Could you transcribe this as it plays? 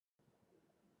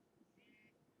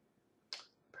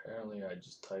Apparently I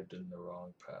just typed in the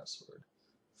wrong password.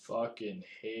 Fucking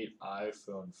hate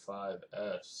iPhone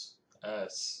 5S.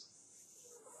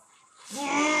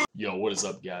 Yo, what is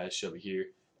up guys? Shelby here.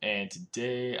 And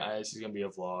today, this is going to be a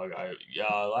vlog.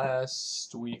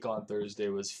 Last week on Thursday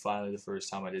was finally the first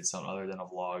time I did something other than a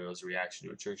vlog. It was a reaction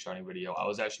to a trick shotting video. I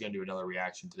was actually going to do another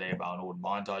reaction today about an old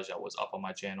montage that was up on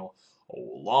my channel a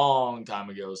long time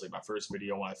ago. It was like my first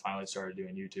video when I finally started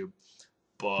doing YouTube.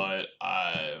 But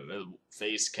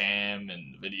face cam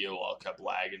and the video all kept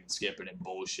lagging and skipping and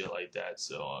bullshit like that.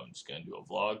 So I'm just going to do a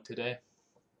vlog today.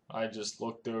 I just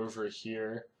looked over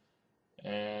here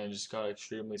and just got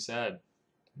extremely sad.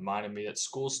 Reminded me that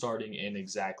school's starting in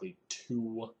exactly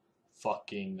 2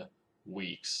 fucking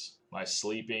weeks. My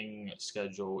sleeping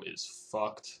schedule is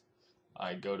fucked.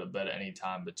 I go to bed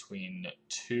anytime between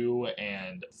 2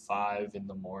 and 5 in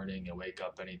the morning and wake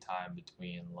up anytime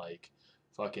between like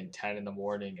fucking 10 in the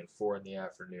morning and 4 in the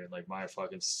afternoon. Like my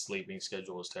fucking sleeping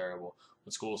schedule is terrible.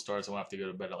 When school starts, I'm gonna have to go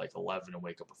to bed at like 11 and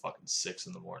wake up at fucking 6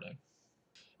 in the morning.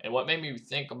 And what made me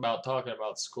think about talking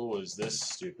about school is this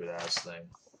stupid ass thing.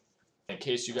 In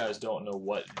case you guys don't know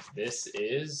what this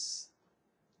is,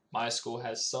 my school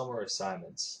has summer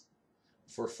assignments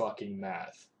for fucking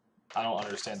math. I don't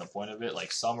understand the point of it.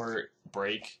 Like, summer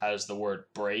break has the word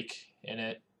break in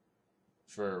it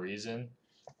for a reason,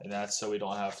 and that's so we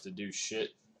don't have to do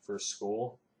shit for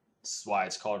school. That's why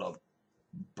it's called a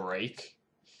break.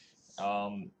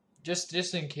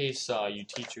 Just in case you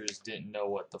teachers didn't know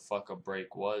what the fuck a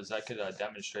break was, I could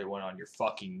demonstrate one on your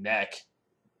fucking neck.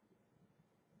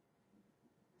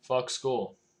 Fuck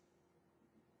school.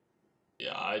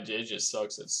 Yeah, it just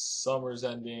sucks that summer's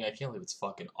ending. I can't believe it's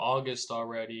fucking August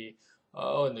already.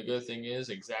 Oh, and the good thing is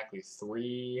exactly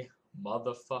 3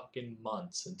 motherfucking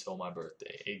months until my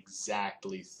birthday.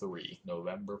 Exactly 3.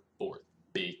 November 4th,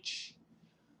 bitch.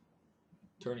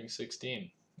 Turning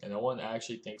 16. And no one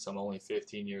actually thinks I'm only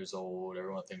 15 years old.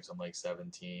 Everyone thinks I'm like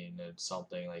 17 and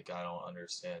something. Like, I don't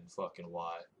understand fucking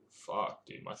why. Fuck,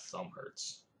 dude, my thumb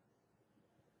hurts.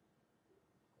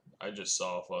 I just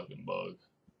saw a fucking bug.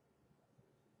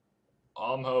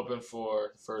 All I'm hoping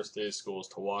for the first day of school is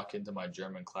to walk into my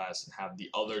German class and have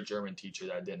the other German teacher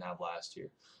that I didn't have last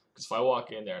year. Because if I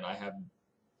walk in there and I have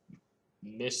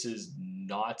Mrs.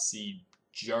 Nazi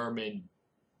German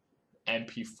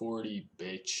MP40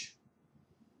 bitch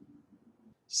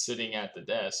sitting at the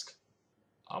desk,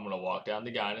 I'm going to walk down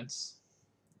to guidance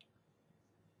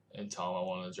and tell them I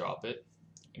want to drop it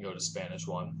and go to Spanish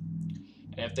 1.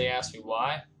 And if they ask me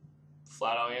why,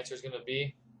 flat out answer is going to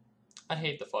be, I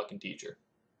hate the fucking teacher.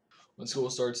 When school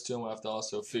starts too, I'm going to have to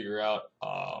also figure out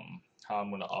how I'm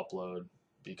going to upload,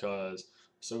 because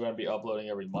I'm still going to be uploading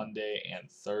every Monday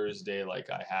and Thursday like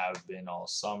I have been all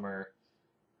summer,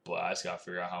 but I just got to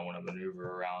figure out how I want to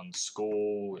maneuver around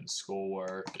school and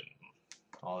schoolwork and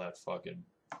all that fucking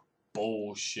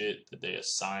bullshit that they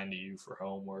assign to you for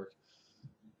homework.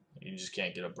 You just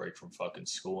can't get a break from fucking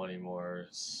school anymore.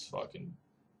 It's fucking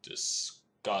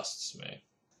disgusts me.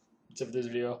 That's it for this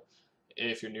video.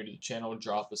 If you're new to the channel,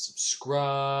 drop a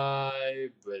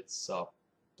subscribe. It's up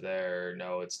there.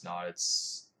 No, it's not.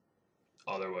 It's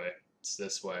other way. It's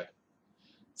this way.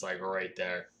 It's like right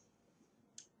there.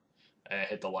 And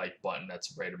hit the like button.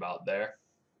 That's right about there.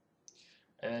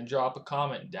 And then drop a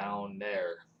comment down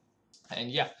there. And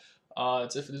yeah,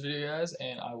 that's it for this video, guys.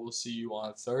 And I will see you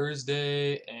on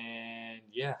Thursday. And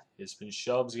yeah, it's been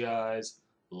Shubs, guys.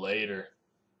 Later.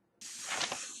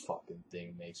 Fucking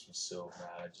thing makes me so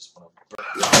mad. I just want to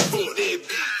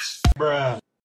bruh.